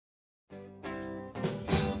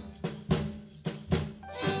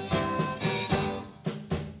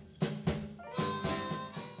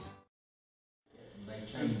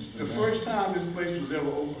first time this place was ever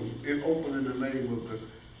opened, it opened in the name of the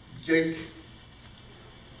Jake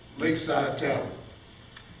Lakeside Tavern.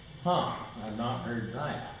 Huh, I've not heard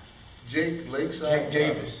that. Jake Lakeside Jake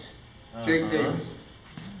Tavern. Davis. Jake Davis.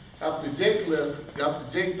 After Jake left,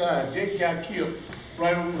 after Jake died, Jake got killed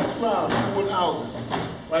right over the cloud, two wood houses,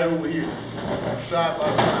 right over here, side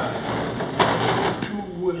by side. Two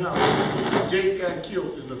wood houses. Jake got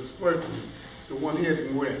killed in the first one, the one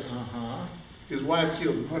heading west. His wife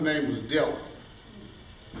killed him. Her name was Della.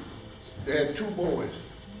 They had two boys.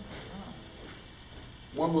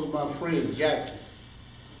 One was my friend Jackie.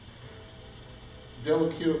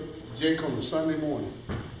 Della killed Jake on a Sunday morning.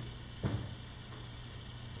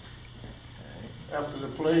 After the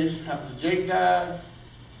place, after Jake died,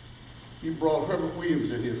 he brought Herbert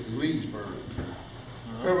Williams in here from Leesburg.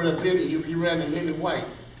 Herbert had been, he ran in Lily White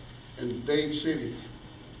in Dade City,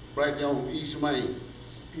 right there on East Main.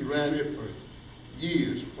 He ran it for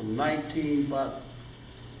years, from about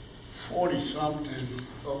 40 something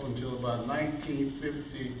up until about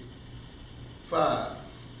 1955.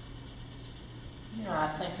 You know, I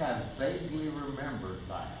think I vaguely remembered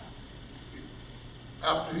that.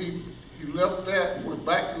 After he left that and went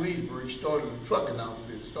back to Leesburg, he started a trucking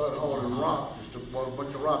outfit, started hauling rocks, just bought a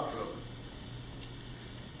bunch of rock trucks.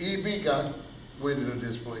 E.B. got wind of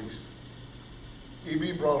this place.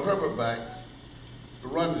 E.B. brought Herbert back to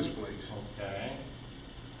run this place. Okay.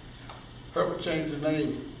 Herbert changed the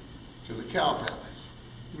name to the Cow Palace.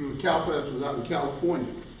 The Cow Palace was out in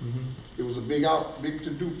California. It was a big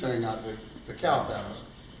to-do thing out there, the Cow Palace.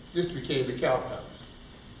 This became the Cow Palace.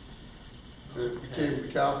 It became the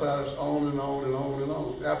Cow Palace on and on and on and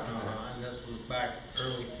on after that. And this was back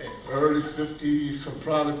early 50s. Early 50s, from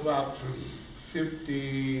probably about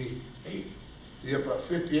 58. Yeah, about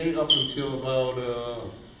 58 up until about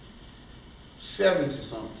 70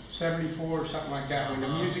 something. 74 or something like that. When the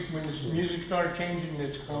music started changing,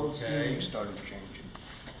 its whole Okay. scene started changing.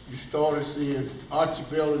 You started seeing Archie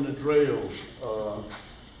Bell and the Drells,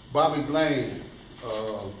 Bobby Bland,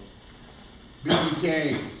 B.B.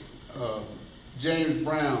 King, James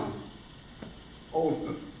Brown,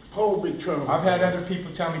 whole big tournament. I've had other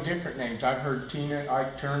people tell me different names. I've heard Tina,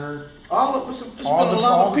 Ike Turner. All of us, it's been a All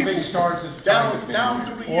lot of the people. big stars have Down been through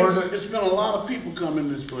there. the Or years, it's been a lot of people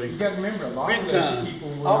coming this place. You gotta remember, a lot Big of those time. people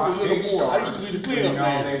were I was not a little big boy. I stars. used to be the but, cleanup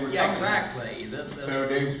man. they were Yeah, coming. exactly. So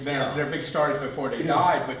they're big stars before they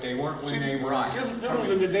died, but they weren't when they were. right. It was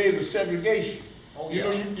in the days of segregation. Oh, You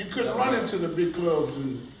know, yes. you couldn't run into the big clubs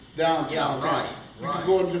in downtown. Yeah, right, You right. could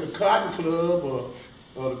go into the Cotton Club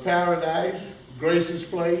or the Paradise, Grace's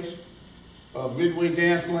Place, Midway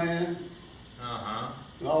Dance Land,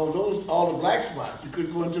 and all the black spots. You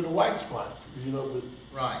couldn't go into the white spots, you know, but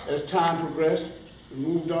Right. as time progressed and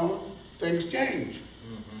moved on, things changed.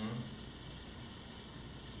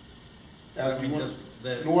 As we went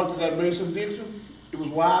north of that Mason-Dixon, it was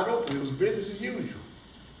wide open. It was business as usual.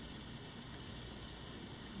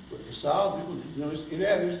 But the South, it was, you know,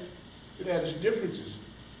 it had its differences.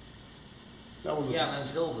 That was Yeah, and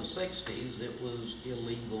until the 60s, it was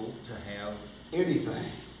illegal to have anything.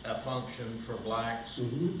 a function for blacks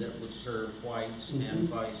that would serve whites and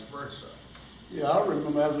vice versa. Yeah, I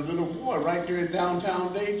remember as a little boy, right there in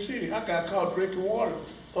downtown Dade City, I got caught drinking water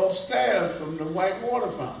upstairs from the white water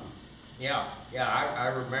fountain. Yeah, I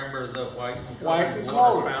remember the white and White colored and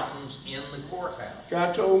water colored. fountains in the courthouse.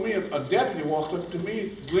 Guy told me, a deputy walked up to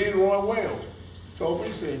me, Glenn Roy Wells, told me,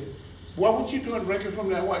 he said, "What was you doing drinking from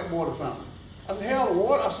that white water fountain?" I said, "Hell, the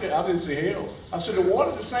water." I said, I didn't say hell. I said, "The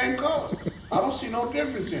water's the same color. I don't see no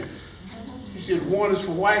difference in it." He said, "One is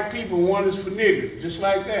for white people, one is for niggers," just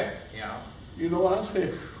like that. Yeah. You know what I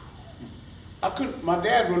said? I couldn't, my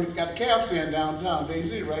dad got a cab stand downtown, Dade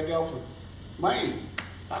City, right there off of Main.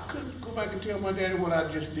 I couldn't go back and tell my daddy what I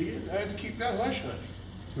just did. I had to keep that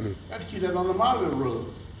hush-hush. I had to keep that under my little rug.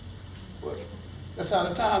 But that's how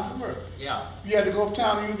the times were. Yeah. You had to go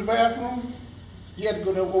uptown and use the bathroom. You had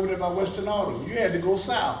to go over there by Western Auto. You had to go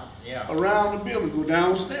south. Yeah. Around the building, go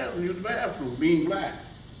downstairs and use the bathroom, being black.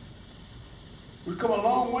 We've come a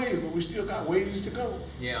long way, but we still got ways to go.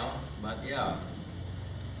 Yeah, but yeah.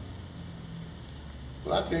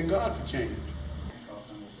 But I thank God for change.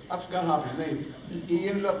 I forgot how his name. He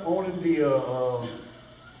ended up owning the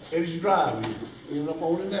Eddie's Drive. He ended up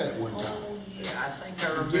owning that at one time. Oh, yeah, I think I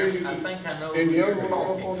remember, I think I know. And who the other you're one up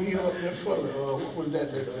talking on the hill up there further, what was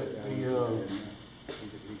that? The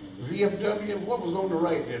VFW, what was on the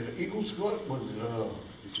right there? The Eagles, what was it?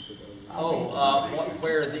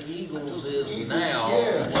 Where the Eagles is now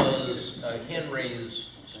Yeah. was Henry's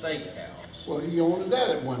Steakhouse. Well, he owned that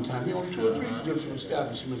at one time. He owned 2 or 3 different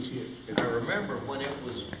establishments here. I remember when it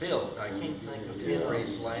was built, I can't think of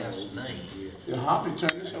Henry's last name. The Hoppy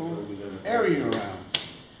turned this whole area around.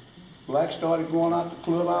 Blacks started going out to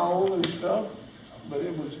Club Owl and stuff, but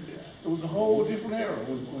it was a whole different era.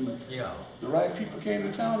 When Yeah. the right people came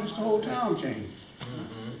to town, just the whole town changed.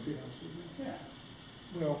 Yeah.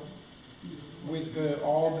 Well, with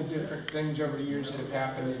all the different things over the years that have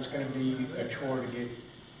happened, it's gonna be a chore to get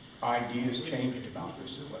ideas changed about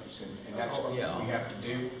this place, and that's what we have to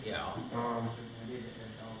do. Yeah. Um,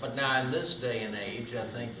 But now in this day and age, I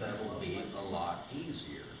think that'll be a lot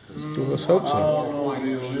easier, because Well, let's hope so. Oh, white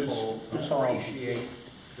no, people it's all. appreciate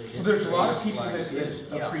the history. Well, there's a lot of people like that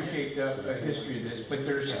this. Yeah. appreciate the history of this, but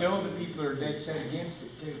there's still the people that are dead set against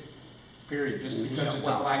it too, period, just because it's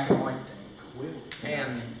a black and white thing.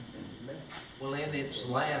 And, well, in its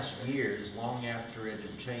last years, long after it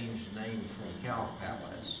had changed name from Cow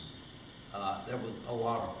Palace, there was a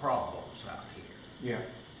lot of problems out here. Yeah.